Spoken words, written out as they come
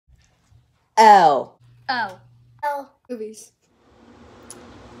L. O. L. Movies.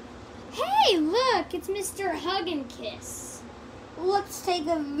 Hey, look, it's Mr. Hug and Kiss. Let's take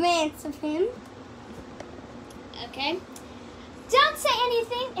advance of him. Okay. Don't say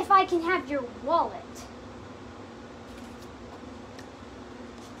anything if I can have your wallet.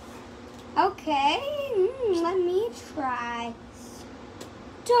 Okay, let me try.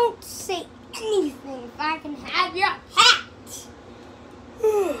 Don't say anything if I can have your hat.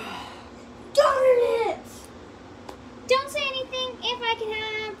 Darn it! Don't say anything if I can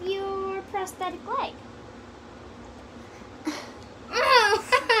have your prosthetic leg.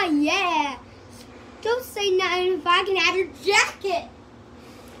 Oh, yeah. Don't say nothing if I can have your jacket.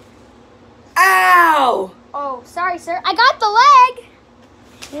 Ow! Oh, sorry, sir. I got the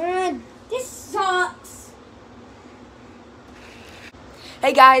leg. This sucks.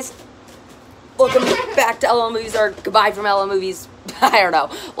 Hey guys, welcome back to LL Movies, or goodbye from LL Movies. I don't know.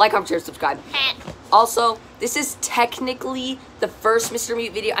 Like, comment, share, subscribe. Also, this is technically the first Mr.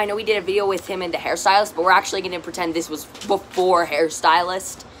 Mute video. I know we did a video with him and the hairstylist, but we're actually going to pretend this was before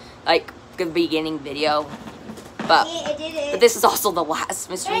hairstylist, like the beginning video. But this is also the last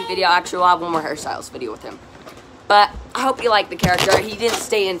Mr. Mute video. Actually, we'll have one more hairstylist video with him. But I hope you like the character. He didn't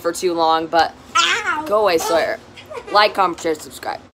stay in for too long, but Ow. go away, Sawyer. Like, comment, share, subscribe.